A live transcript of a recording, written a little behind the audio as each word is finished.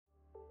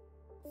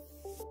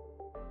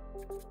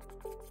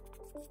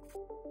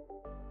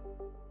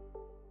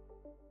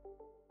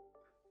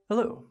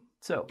Hello.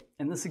 So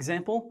in this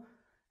example,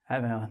 I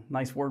have a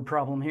nice word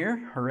problem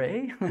here.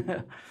 Hooray.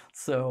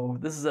 So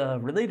this is a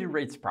related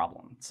rates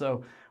problem.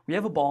 So we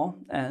have a ball,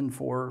 and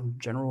for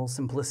general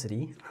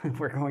simplicity,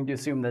 we're going to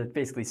assume that it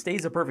basically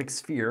stays a perfect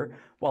sphere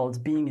while it's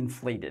being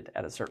inflated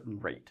at a certain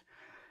rate.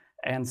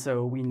 And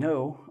so we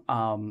know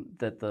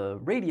that the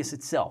radius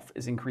itself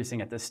is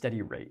increasing at this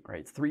steady rate,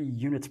 right? 3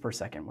 units per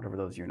second, whatever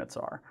those units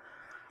are.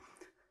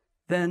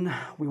 Then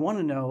we want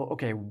to know,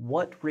 okay,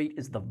 what rate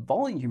is the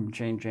volume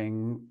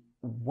changing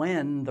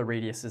when the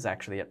radius is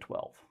actually at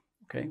 12,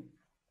 okay?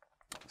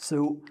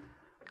 So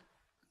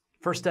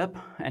first step,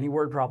 any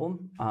word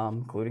problem,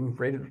 including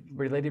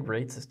related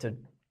rates, is to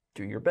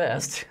do your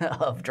best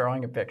of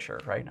drawing a picture,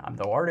 right? I'm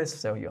no artist,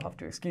 so you'll have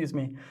to excuse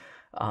me.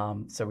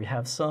 So we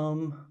have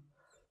some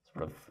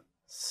sort of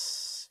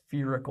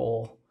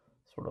spherical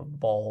sort of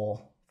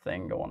ball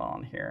thing going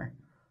on here.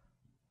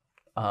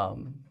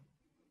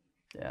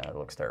 Yeah, it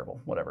looks terrible,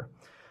 whatever.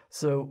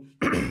 So,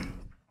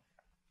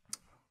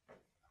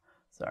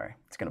 sorry,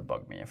 it's gonna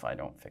bug me if I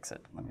don't fix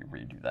it. Let me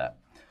redo that.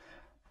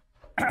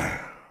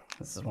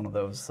 This is one of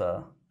those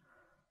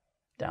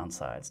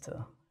downsides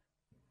to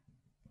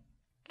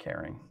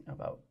caring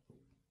about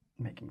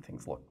making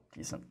things look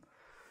decent.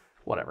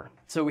 Whatever.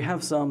 So we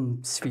have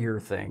some sphere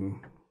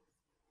thing.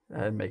 I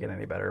didn't make it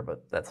any better,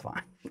 but that's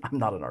fine. I'm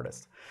not an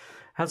artist.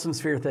 Have some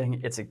sphere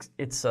thing. It's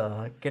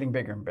getting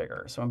bigger and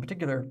bigger. So in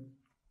particular,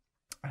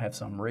 I have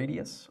some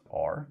radius,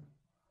 r,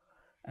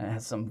 and it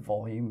has some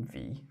volume,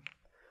 v.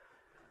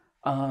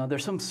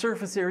 There's some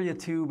surface area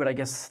too, but I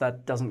guess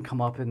that doesn't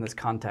come up in this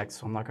context,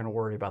 so I'm not going to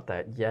worry about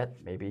that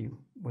yet. Maybe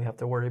we have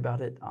to worry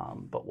about it,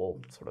 but we'll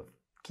sort of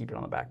keep it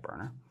on the back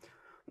burner.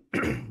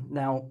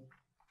 Now,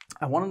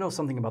 I want to know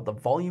something about the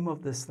volume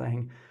of this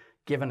thing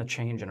given a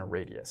change in a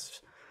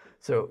radius.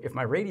 So if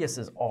my radius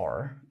is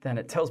r, then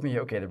it tells me,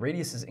 okay, the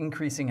radius is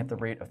increasing at the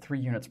rate of 3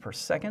 units per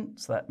second.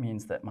 So that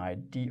means that my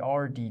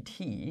dr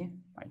dt,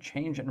 my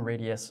change in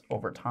radius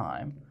over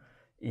time,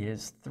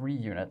 is 3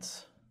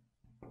 units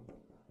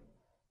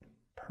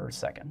per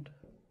second.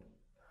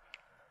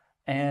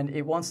 And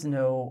it wants to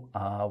know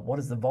what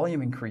is the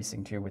volume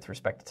increasing to with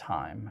respect to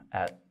time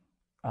at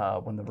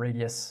when the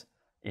radius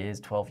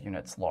is 12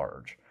 units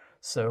large.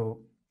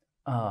 So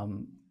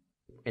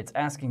it's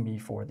asking me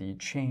for the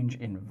change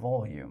in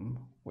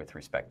volume with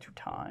respect to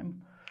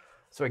time.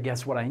 So I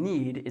guess what I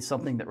need is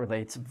something that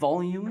relates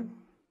volume,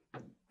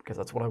 because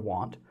that's what I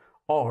want,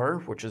 r,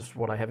 which is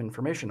what I have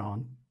information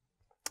on,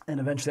 and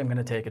eventually I'm going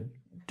to take a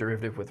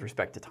derivative with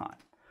respect to time.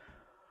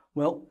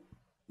 Well,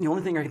 the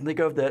only thing I can think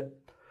of that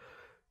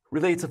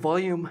relates a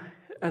volume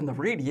and the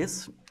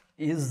radius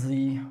is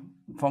the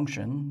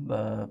function,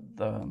 the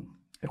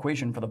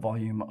equation for the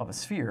volume of a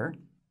sphere,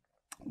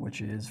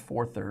 which is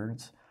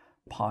 4/3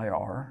 pi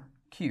r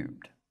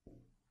cubed,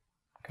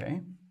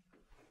 okay?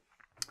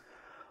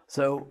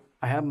 So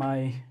I have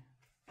my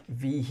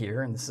v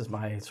here, and this is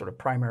my sort of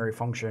primary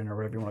function, or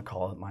whatever you want to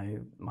call it, my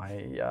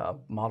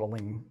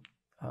modeling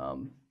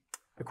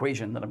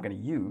equation that I'm going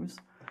to use.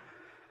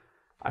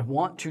 I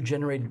want to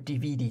generate a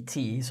dv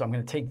dt, so I'm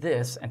going to take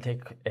this and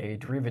take a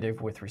derivative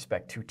with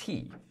respect to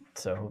t.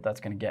 So that's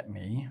going to get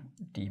me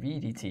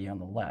dv dt on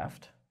the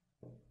left,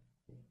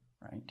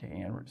 right,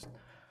 taking a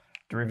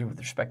derivative with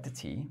respect to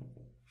t.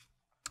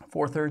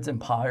 4/3 and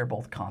pi are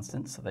both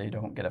constants, so they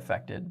don't get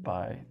affected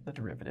by the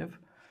derivative.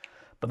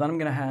 But then I'm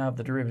going to have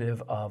the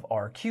derivative of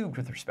r cubed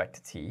with respect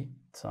to t.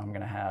 So I'm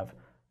going to have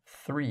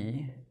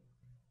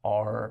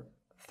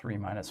 3r3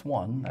 minus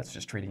 1. That's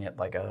just treating it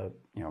like a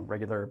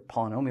regular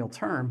polynomial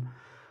term.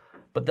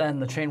 But then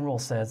the chain rule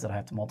says that I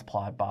have to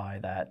multiply by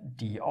that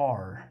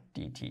dr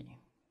dt.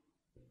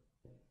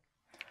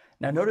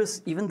 Now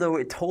notice, even though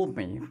it told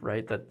me,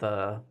 right, that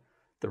the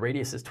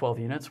radius is 12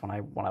 units when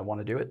I want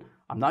to do it,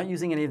 I'm not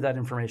using any of that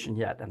information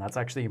yet, and that's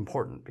actually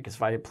important, because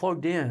if I had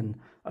plugged in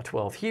a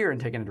 12 here and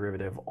taken a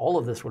derivative, all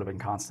of this would have been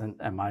constant,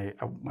 and my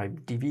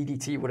dv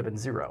dt would have been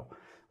 0,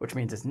 which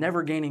means it's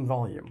never gaining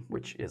volume,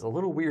 which is a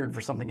little weird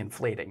for something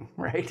inflating,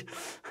 right?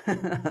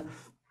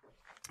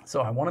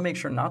 So I want to make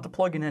sure not to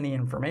plug in any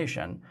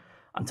information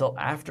until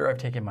after I've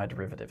taken my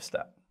derivative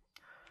step.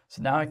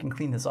 So now I can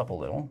clean this up a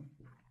little.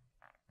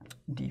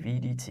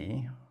 dv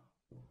dt.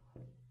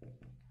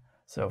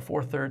 So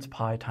 4/3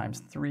 pi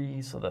times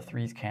 3, so the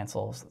 3's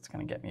cancel, so that's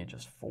going to get me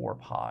just 4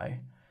 pi.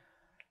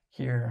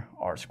 Here,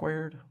 r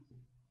squared.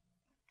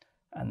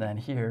 And then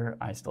here,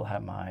 I still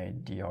have my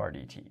dr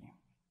dt.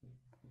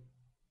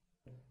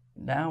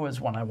 Now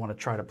is when I want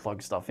to try to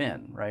plug stuff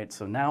in, right?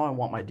 So now I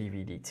want my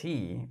dv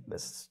dt.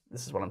 This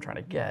is what I'm trying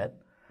to get.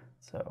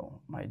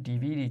 So my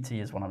dv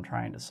dt is what I'm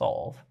trying to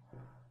solve.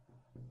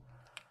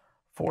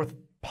 4th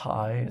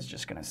pi is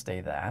just going to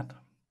stay that.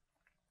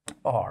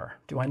 R,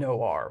 do I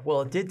know R?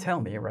 Well, it did tell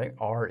me, right?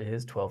 R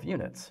is 12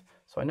 units.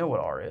 So I know what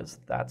R is.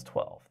 That's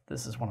 12.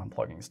 This is when I'm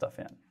plugging stuff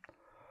in.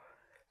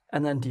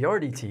 And then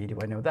dr dt, do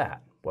I know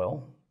that?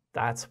 Well,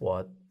 that's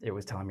what it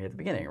was telling me at the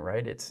beginning,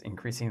 right? It's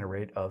increasing at a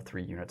rate of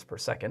 3 units per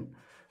second.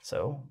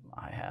 So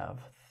I have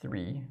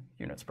 3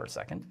 units per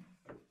second.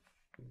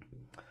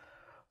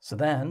 So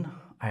then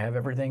I have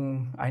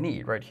everything I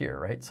need right here,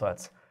 right? So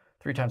that's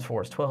 3 times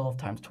 4 is 12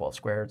 times 12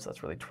 squared, so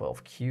that's really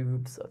 12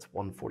 cubed. So that's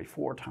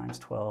 144 times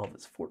 12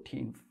 is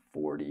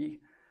 1440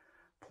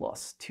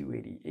 plus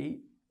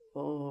 288.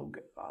 Oh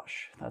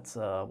gosh, that's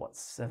what,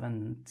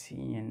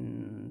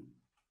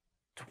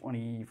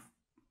 1720,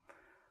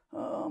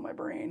 oh my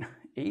brain,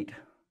 8?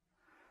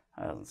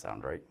 That doesn't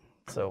sound right.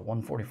 So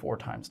 144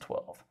 times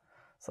 12.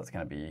 So that's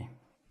gonna be,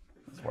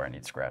 this is where I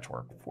need scratch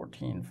work,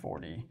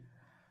 1440.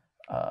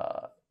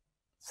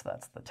 So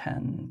that's the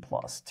 10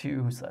 plus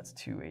 2, so that's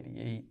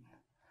 288.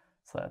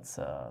 So that's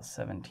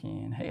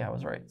 17, hey, I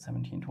was right,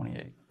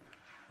 1728.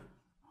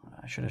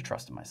 I should have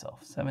trusted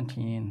myself,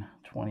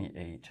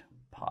 1728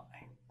 pi.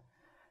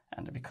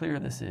 And to be clear,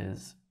 this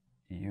is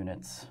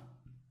units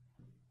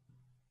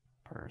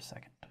per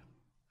second.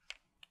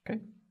 Okay,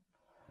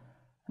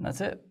 and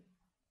that's it.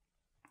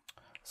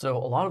 So a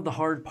lot of the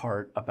hard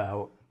part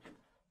about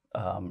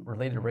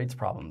related rates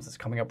problems is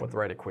coming up with the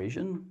right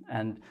equation.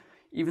 And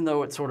even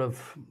though it sort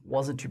of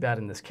wasn't too bad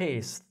in this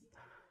case,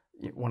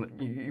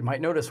 you might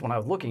notice when I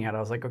was looking at it,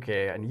 I was like,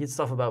 okay, I need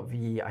stuff about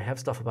V, I have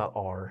stuff about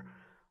R.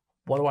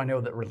 What do I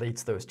know that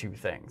relates those two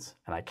things?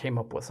 And I came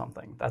up with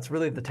something. That's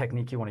really the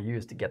technique you want to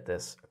use to get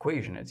this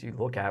equation, is you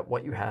look at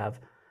what you have,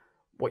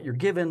 what you're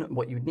given,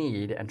 what you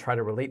need, and try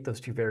to relate those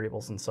two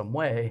variables in some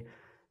way.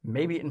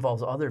 Maybe it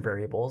involves other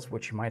variables,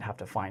 which you might have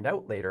to find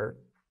out later,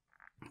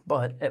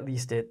 but at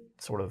least it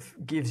sort of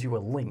gives you a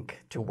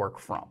link to work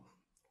from,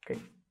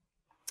 okay?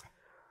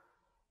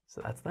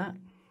 So that's that.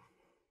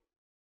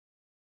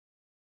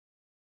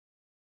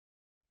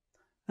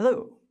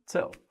 Hello.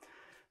 So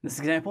this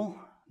example,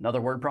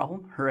 another word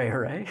problem. Hooray,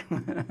 hooray.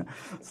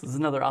 So this is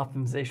another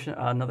optimization,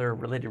 another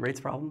related rates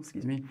problem,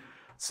 excuse me.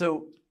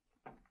 So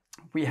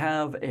we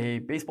have a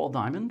baseball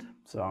diamond.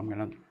 So I'm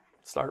going to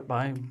start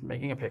by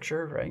making a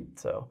picture, right?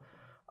 So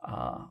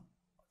let's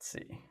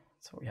see.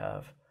 So we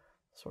have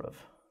sort of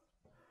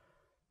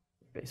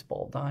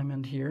baseball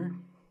diamond here.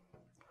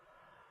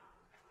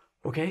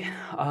 Okay,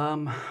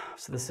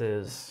 so this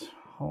is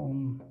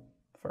home,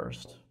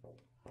 first,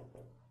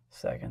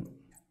 second,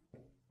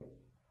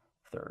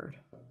 third.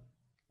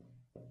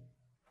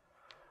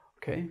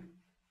 Okay,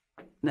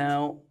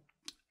 now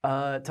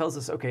it tells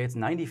us, okay, it's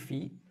 90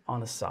 feet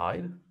on a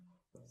side,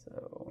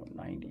 so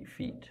 90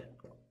 feet,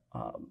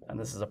 and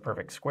this is a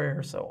perfect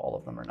square, so all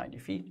of them are 90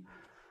 feet.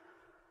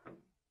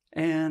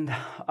 And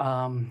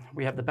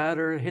we have the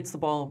batter hits the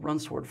ball,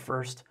 runs toward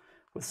first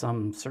with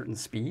some certain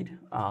speed,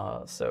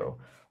 so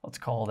let's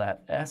call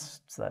that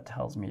S, so that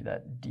tells me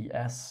that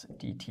ds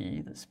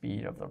dt, the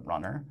speed of the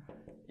runner,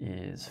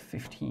 is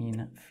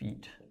 15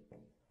 feet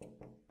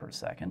per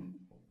second,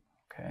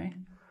 okay?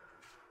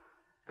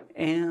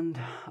 And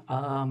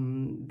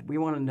we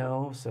want to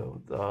know,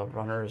 so the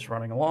runner is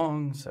running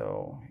along,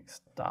 so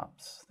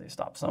they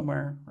stop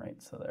somewhere,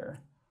 right? So they're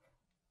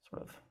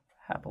sort of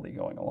happily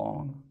going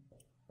along,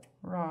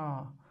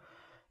 hurrah.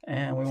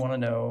 And we want to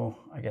know,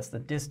 I guess, the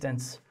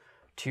distance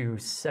to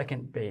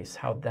second base,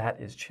 how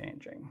that is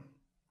changing.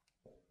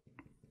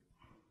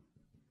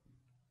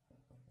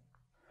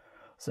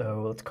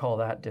 So let's call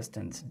that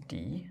distance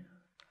d.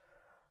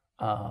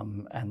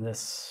 And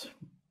this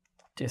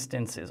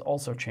distance is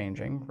also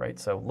changing, right?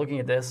 So looking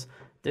at this,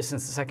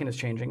 distance to second is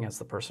changing as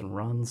the person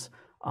runs.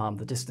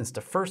 The distance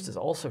to first is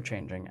also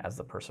changing as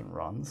the person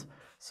runs.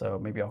 So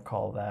maybe I'll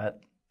call that,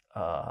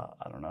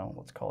 I don't know,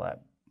 let's call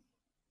that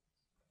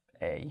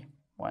A.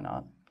 Why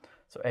not?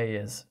 So A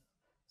is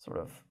sort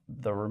of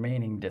the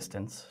remaining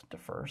distance to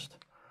first.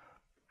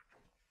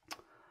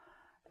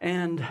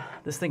 And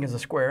this thing is a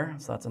square,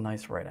 so that's a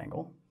nice right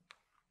angle.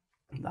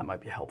 That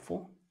might be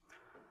helpful.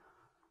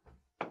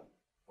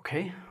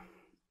 Okay,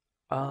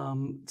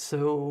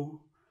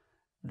 so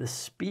the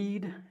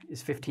speed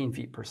is 15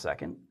 feet per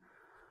second.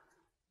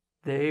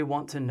 They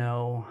want to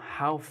know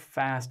how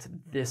fast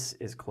this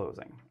is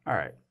closing. All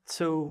right,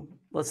 so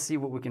let's see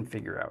what we can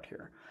figure out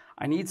here.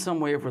 I need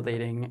some way of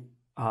relating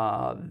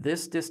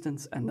this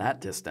distance and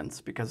that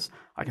distance, because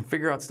I can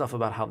figure out stuff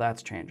about how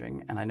that's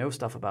changing, and I know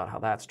stuff about how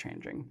that's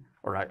changing,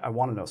 or I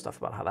want to know stuff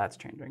about how that's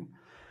changing.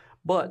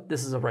 But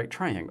this is a right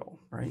triangle,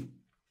 right?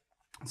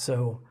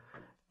 So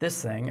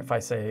this thing, if I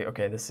say,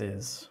 okay, this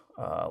is,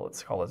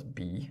 let's call this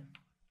B,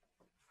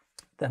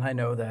 then I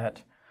know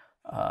that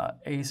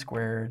A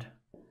squared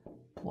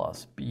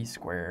plus B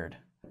squared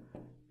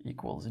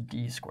equals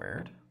D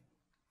squared,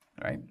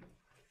 right?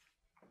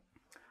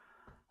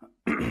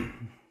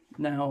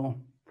 Now,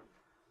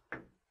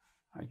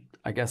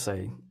 I guess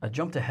I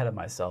jumped ahead of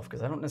myself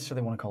because I don't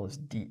necessarily want to call this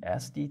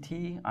ds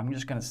dt. I'm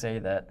just going to say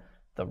that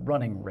the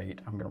running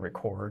rate I'm going to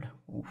record,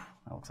 oof,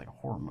 that looks like a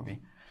horror movie.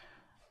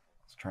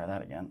 Let's try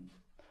that again.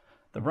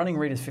 The running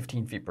rate is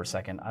 15 feet per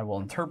second. I will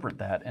interpret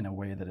that in a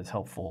way that is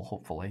helpful,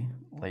 hopefully,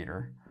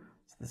 later.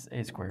 So this is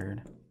a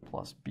squared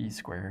plus b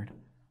squared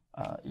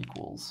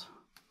equals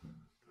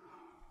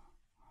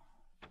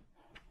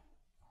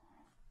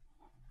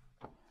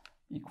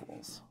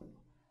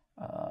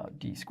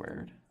d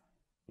squared.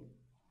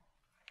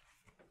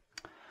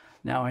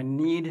 Now I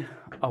need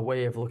a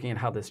way of looking at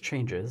how this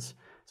changes.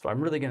 So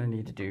I'm really going to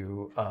need to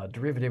do a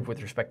derivative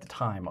with respect to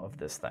time of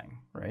this thing,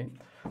 right?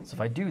 So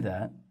if I do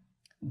that,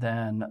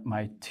 then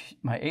my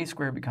a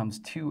squared becomes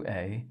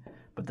 2a,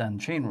 but then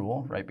chain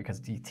rule, right,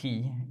 because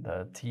dt,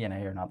 the t and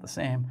a are not the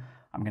same,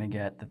 I'm going to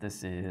get that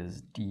this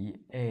is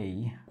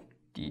dA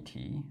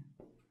dt.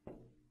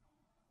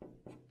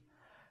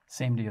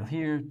 Same deal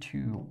here,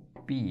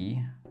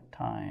 2b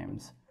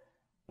times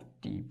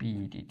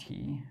dB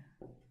dt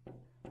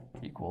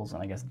equals,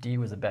 and I guess d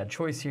was a bad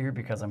choice here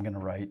because I'm going to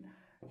write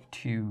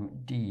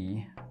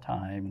 2d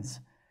times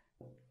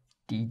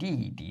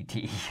dd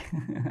dt.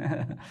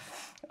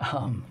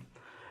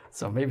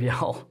 So maybe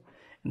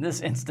in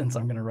this instance,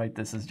 I'm going to write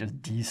this as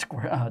just d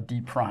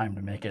prime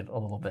to make it a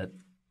little bit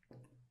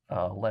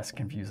less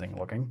confusing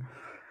looking.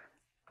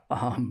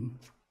 All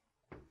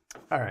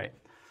right,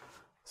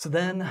 so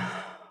then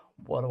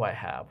what do I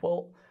have?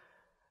 Well,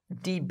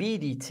 dB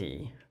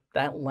dt,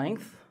 that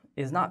length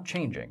is not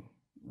changing,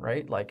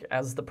 right? Like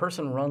as the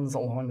person runs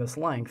along this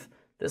length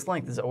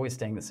is always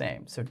staying the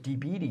same. So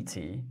dB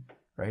dt,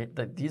 right?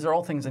 These are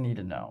all things I need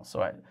to know.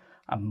 So I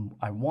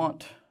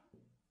want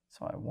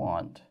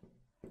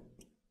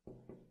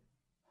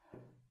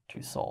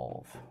to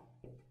solve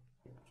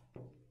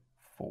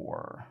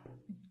for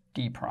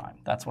d prime.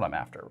 That's what I'm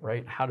after,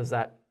 right? How does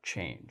that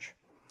change?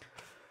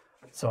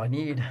 So I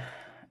need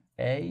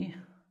a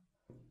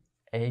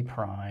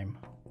prime,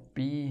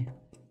 b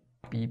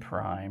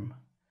prime,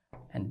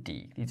 and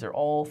d. These are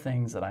all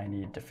things that I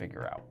need to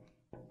figure out,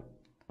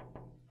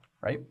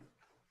 right?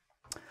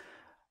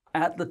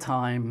 At the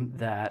time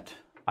that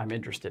I'm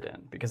interested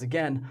in. Because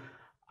again,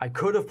 I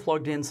could have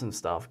plugged in some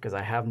stuff because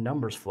I have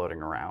numbers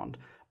floating around,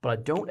 but I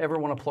don't ever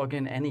want to plug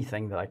in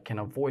anything that I can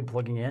avoid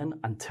plugging in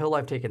until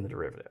I've taken the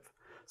derivative.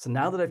 So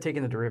now that I've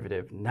taken the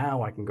derivative,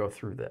 now I can go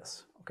through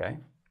this, okay?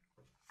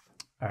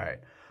 All right,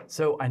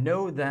 so I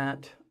know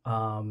that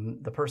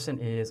the person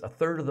is a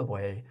third of the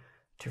way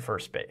to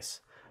first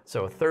base.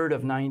 So a third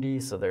of 90,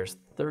 so there's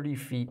 30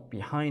 feet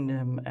behind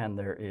him, and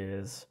there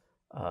is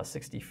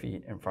 60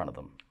 feet in front of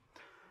them.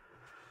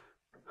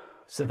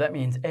 So that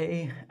means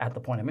A, at the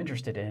point I'm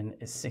interested in,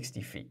 is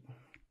 60 feet.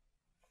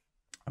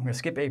 I'm going to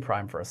skip A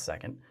prime for a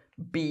second.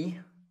 B,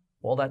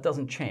 well, that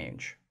doesn't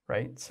change,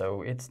 right?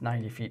 So it's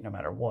 90 feet no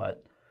matter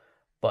what.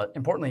 But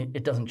importantly,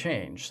 it doesn't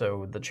change.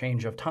 So the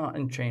change of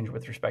time, change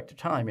with respect to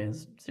time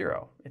is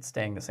 0. It's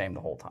staying the same the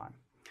whole time.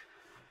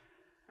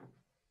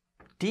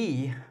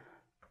 D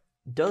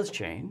does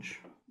change.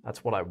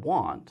 That's what I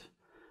want.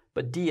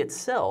 But D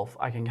itself,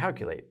 I can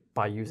calculate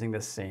by using the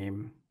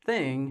same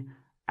thing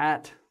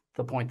at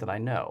the point that I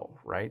know,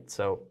 right?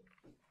 So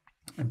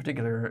in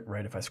particular,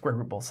 right, if I square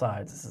root both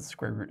sides, this is the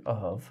square root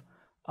of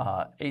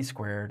a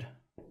squared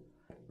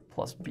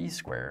plus b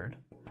squared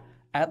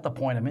at the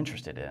point I'm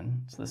interested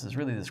in. So this is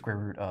really the square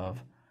root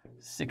of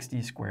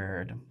 60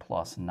 squared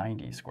plus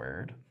 90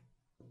 squared,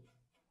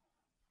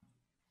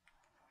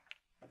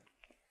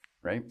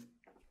 right?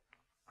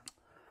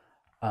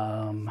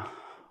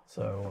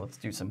 So let's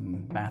do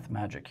some math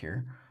magic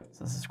here.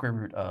 So this is square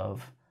root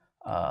of,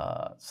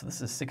 so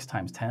this is 6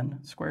 times 10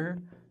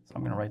 squared. So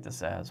I'm going to write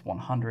this as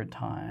 100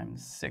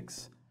 times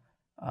 6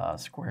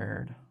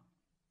 squared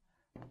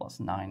plus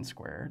 9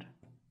 squared.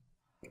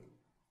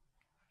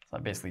 So I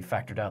basically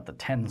factored out the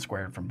 10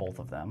 squared from both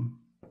of them,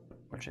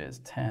 which is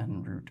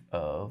 10 root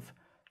of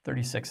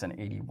 36 and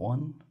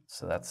 81.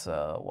 So that's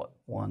what,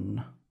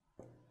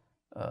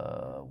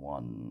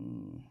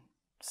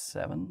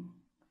 117,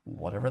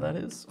 whatever that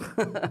is,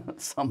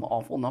 some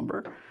awful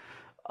number.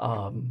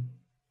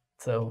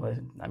 So,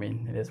 I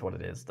mean, it is what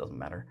it is, doesn't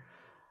matter.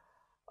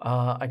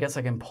 I guess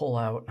I can pull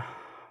out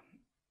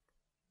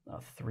a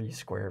 3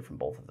 squared from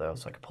both of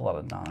those, so I could pull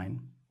out a 9.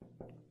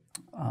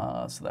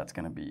 So that's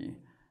going to be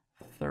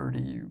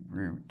 30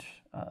 root,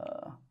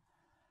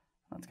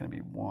 that's going to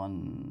be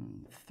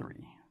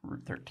 13,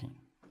 root 13.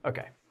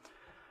 Okay,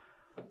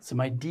 so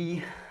my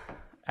D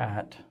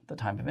at the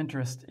time of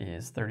interest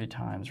is 30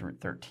 times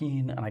root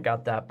 13, and I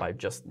got that by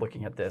just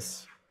looking at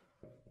this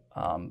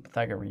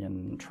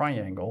Pythagorean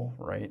triangle,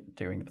 right?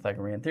 Doing the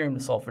Pythagorean theorem to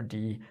solve for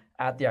D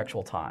at the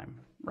actual time,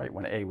 right?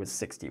 When A was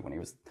 60,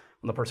 when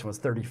the person was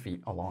 30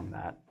 feet along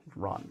that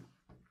run.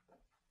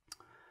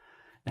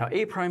 Now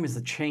A prime is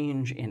the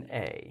change in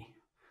A.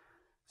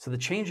 So the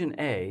change in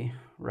A,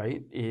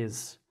 right,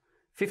 is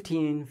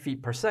 15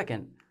 feet per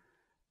second,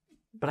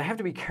 but I have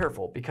to be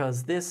careful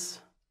because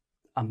this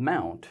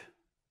amount,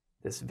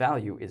 this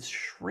value is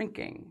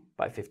shrinking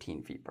by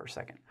 15 feet per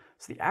second.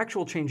 So the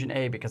actual change in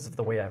A, because of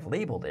the way I've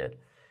labeled it,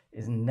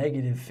 is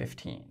negative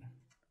 15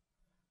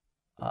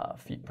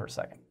 feet per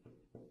second.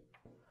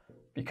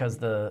 Because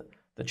the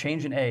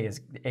change in A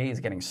is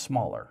getting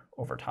smaller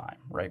over time,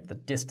 right? The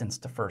distance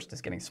to first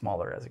is getting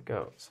smaller as it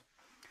goes.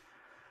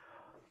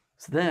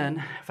 So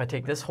then, if I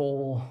take this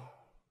whole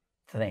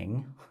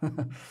thing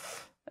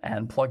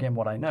and plug in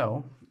what I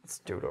know, let's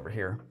do it over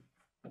here.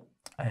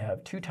 I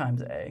have 2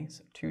 times A,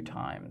 so 2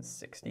 times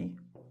 60,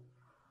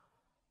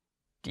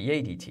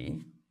 dA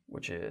dt,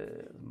 which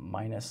is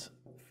minus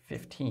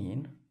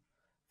 15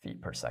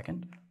 feet per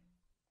second,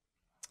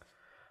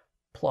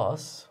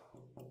 plus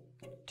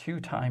 2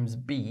 times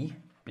b,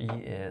 b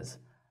is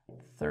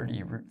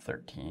 30 root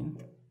 13,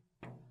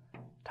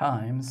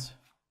 times,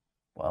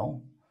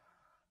 well,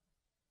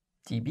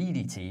 dB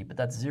dt, but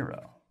that's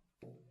 0.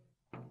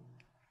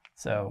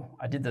 So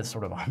I did this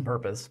sort of on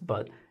purpose,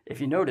 but if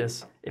you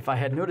notice, if I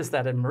had noticed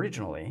that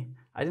originally,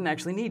 I didn't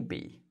actually need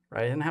b,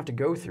 right? I didn't have to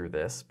go through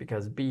this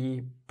because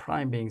b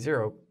prime being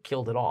 0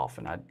 killed it off,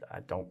 and I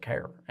don't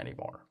care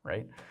anymore,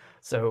 right?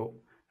 So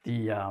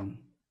the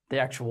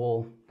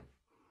actual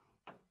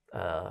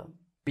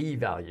b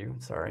value,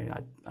 sorry,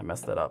 I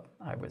messed that up.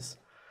 I was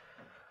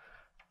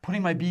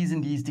putting my b's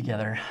and d's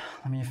together.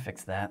 Let me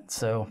fix that.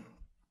 So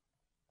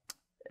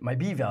my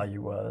b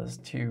value was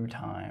 2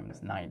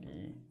 times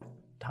 90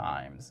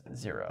 times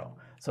 0.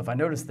 So if I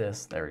notice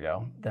this, there we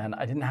go, then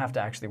I didn't have to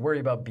actually worry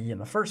about b in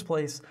the first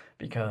place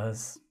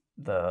because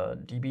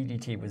the dB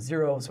dt was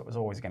 0, so it was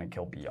always going to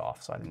kill b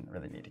off, so I didn't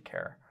really need to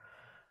care.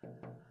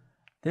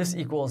 This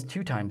equals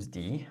 2 times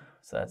d,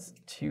 so that's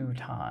 2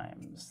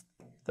 times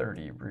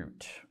 30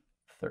 root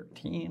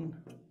 13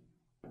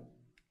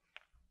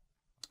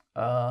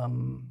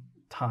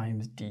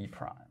 times d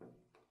prime.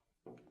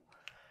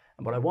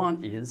 And what I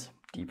want is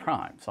d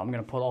prime. So I'm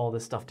going to put all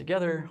this stuff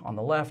together on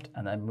the left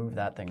and then move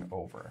that thing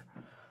over.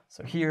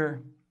 So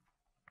here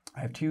I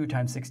have 2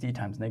 times 60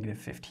 times negative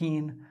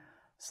 15.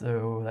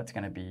 So that's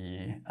going to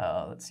be,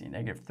 let's see,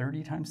 negative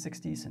 30 times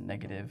 60, so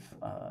negative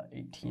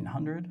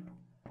 1800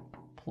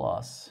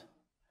 plus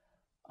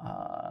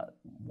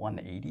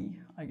 180,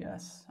 I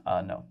guess.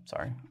 No,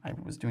 sorry, I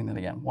was doing that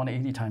again.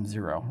 180 times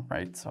 0,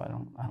 right? So I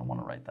don't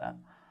want to write that.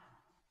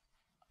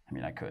 I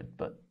mean, I could,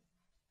 but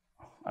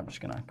I'm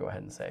just going to go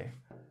ahead and say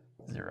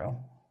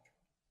 0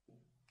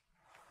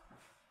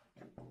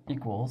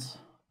 equals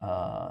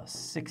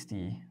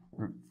 60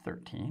 root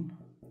 13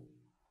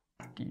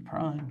 d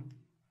prime.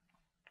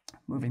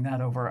 Moving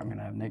that over, I'm going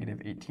to have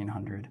negative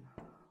 1800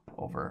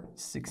 over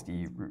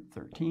 60 root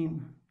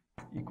 13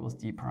 equals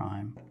d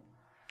prime.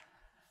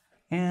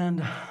 And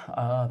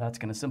that's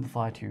going to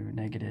simplify to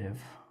negative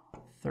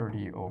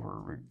 30 over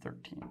root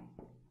 13.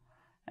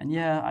 And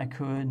yeah, I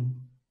could,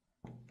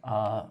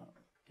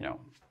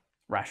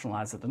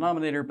 rationalize the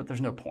denominator, but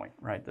there's no point,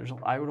 right?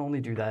 I would only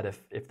do that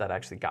if that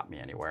actually got me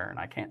anywhere, and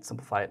I can't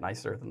simplify it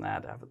nicer than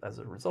that as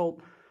a result,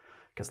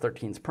 because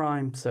 13 is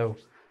prime, so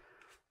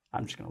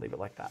I'm just going to leave it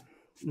like that.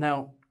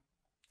 Now,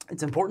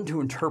 it's important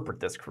to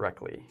interpret this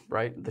correctly,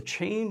 right? The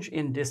change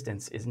in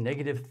distance is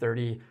negative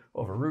 30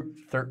 over root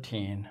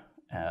 13,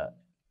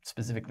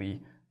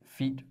 specifically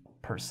feet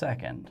per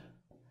second.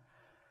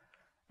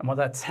 And what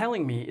that's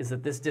telling me is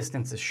that this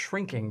distance is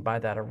shrinking by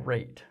that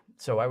rate.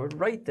 So I would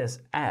write this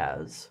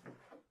as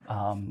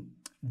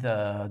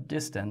the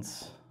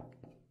distance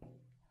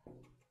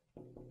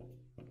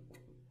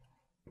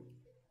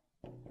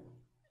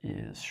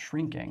is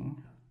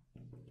shrinking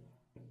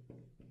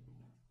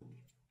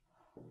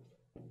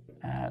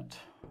at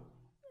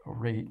a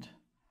rate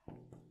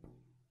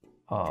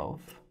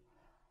of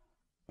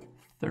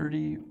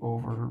 30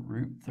 over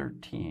root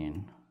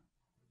 13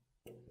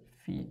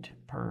 feet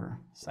per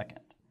second.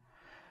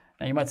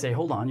 Now you might say,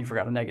 hold on, you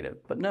forgot a negative.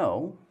 But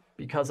no,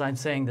 because I'm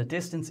saying the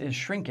distance is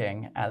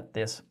shrinking at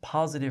this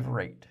positive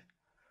rate,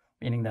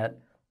 meaning that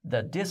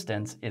the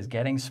distance is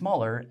getting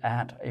smaller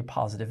at a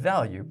positive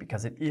value.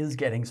 Because it is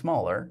getting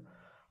smaller,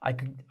 I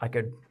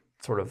could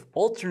sort of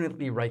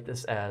alternately write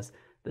this as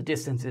the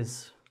distance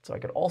is, so I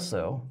could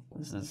also,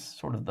 this is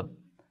sort of the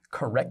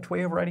correct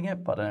way of writing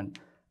it, but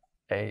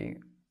a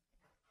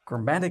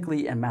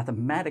grammatically and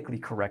mathematically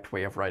correct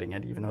way of writing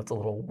it, even though it's a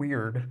little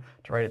weird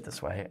to write it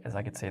this way, is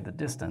I could say the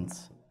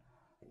distance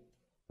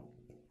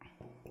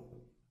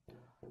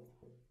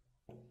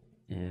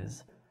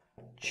is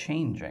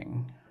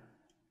changing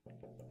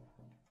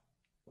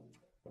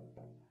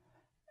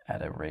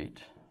at a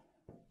rate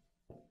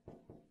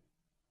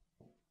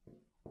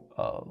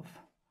of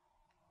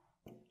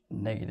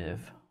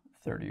negative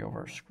 30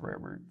 over square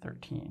root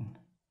 13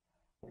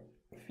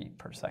 feet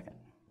per second.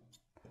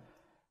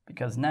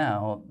 Because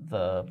now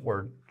the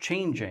word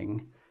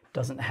changing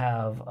doesn't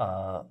have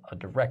a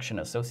direction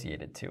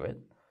associated to it.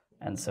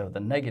 And so the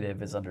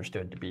negative is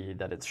understood to be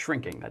that it's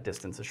shrinking, that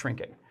distance is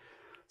shrinking.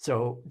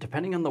 So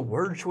depending on the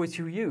word choice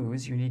you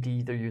use, you need to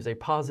either use a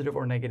positive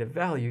or negative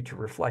value to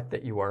reflect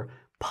that you are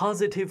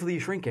positively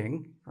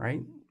shrinking,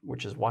 right?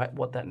 Which is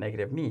what that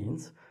negative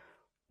means,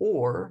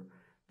 or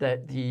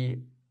that the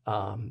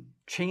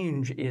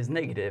change is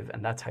negative,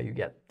 and that's how you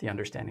get the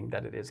understanding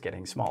that it is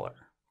getting smaller,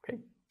 okay?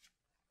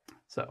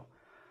 So,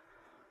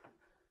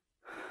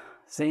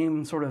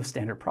 same sort of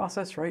standard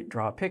process, right?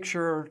 Draw a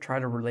picture, try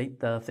to relate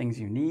the things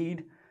you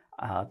need,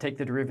 take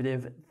the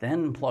derivative,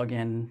 then plug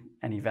in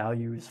any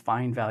values,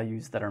 find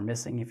values that are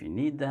missing if you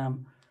need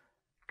them,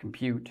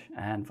 compute,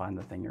 and find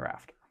the thing you're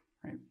after,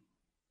 right?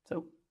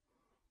 So,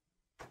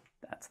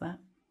 that's that.